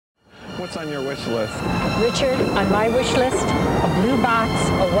What's on your wish list? Richard, on my wish list, a blue box,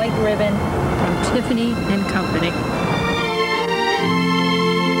 a white ribbon from Tiffany and Company.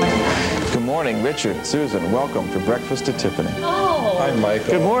 Good morning, Richard, Susan. Welcome to Breakfast at Tiffany. Oh! Hi,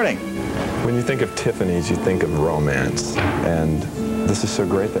 Michael. Good morning. When you think of Tiffany's, you think of romance. And this is so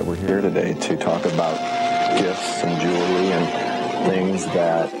great that we're here today to talk about gifts and jewelry and things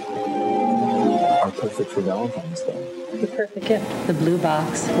that are perfect for Valentine's Day. The perfect gift, the blue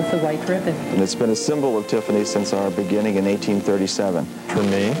box with the white ribbon. And it's been a symbol of Tiffany since our beginning in 1837. For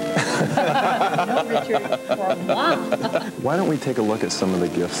me? No, Richard, for Mom. Why don't we take a look at some of the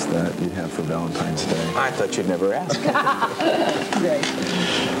gifts that you have for Valentine's Day? I thought you'd never ask. Great.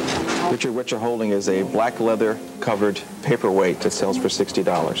 Richard, what you're holding is a black leather covered paperweight that sells for $60.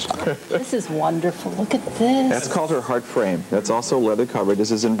 This is wonderful. Look at this. That's called her heart frame. That's also leather covered. This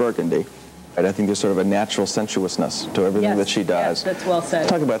is in burgundy. And I think there's sort of a natural sensuousness to everything that she does. Yes, that's well said.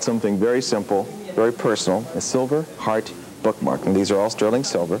 Talk about something very simple, very personal, a silver heart bookmark. And these are all sterling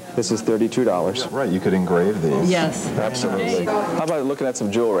silver. This is $32. Right, you could engrave these. Yes. Absolutely. How about looking at some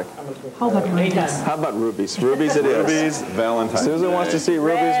jewelry? How about rubies? How about rubies? Rubies it is. Rubies, Valentine. Susan wants to see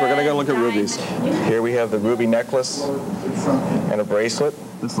rubies. We're going to go look at rubies. Here we have the ruby necklace and a bracelet.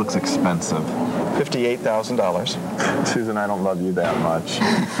 This looks expensive. $58,000. Susan, I don't love you that much.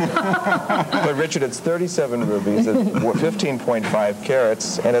 But Richard, it's 37 rubies at 15.5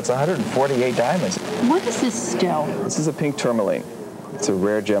 carats, and it's 148 diamonds. What is this stone? This is a pink tourmaline. It's a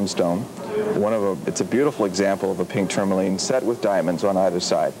rare gemstone. It's a beautiful example of a pink tourmaline set with diamonds on either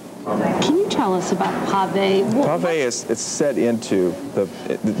side. Can you tell us about pave? Pave it's set into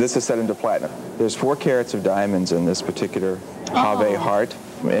this is set into platinum. There's 4 carats of diamonds in this particular pave heart,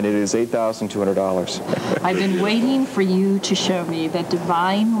 and it is $8,200. I've been waiting for you to show me that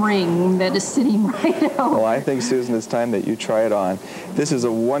divine ring that is sitting right out. Well, I think, Susan, it's time that you try it on. This is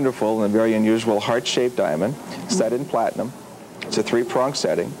a wonderful and very unusual heart-shaped diamond set in platinum. It's a 3-prong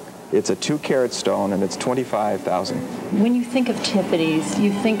setting. It's a 2-carat stone, and it's $25,000. When you think of Tiffany's,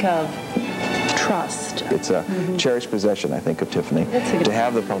 you think of trust. It's a cherished possession, I think, of Tiffany, to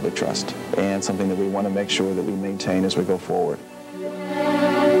have the public trust, and something that we want to make sure that we maintain as we go forward.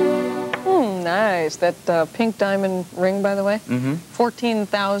 Nice. That pink diamond ring, by the way,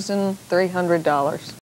 $14,300.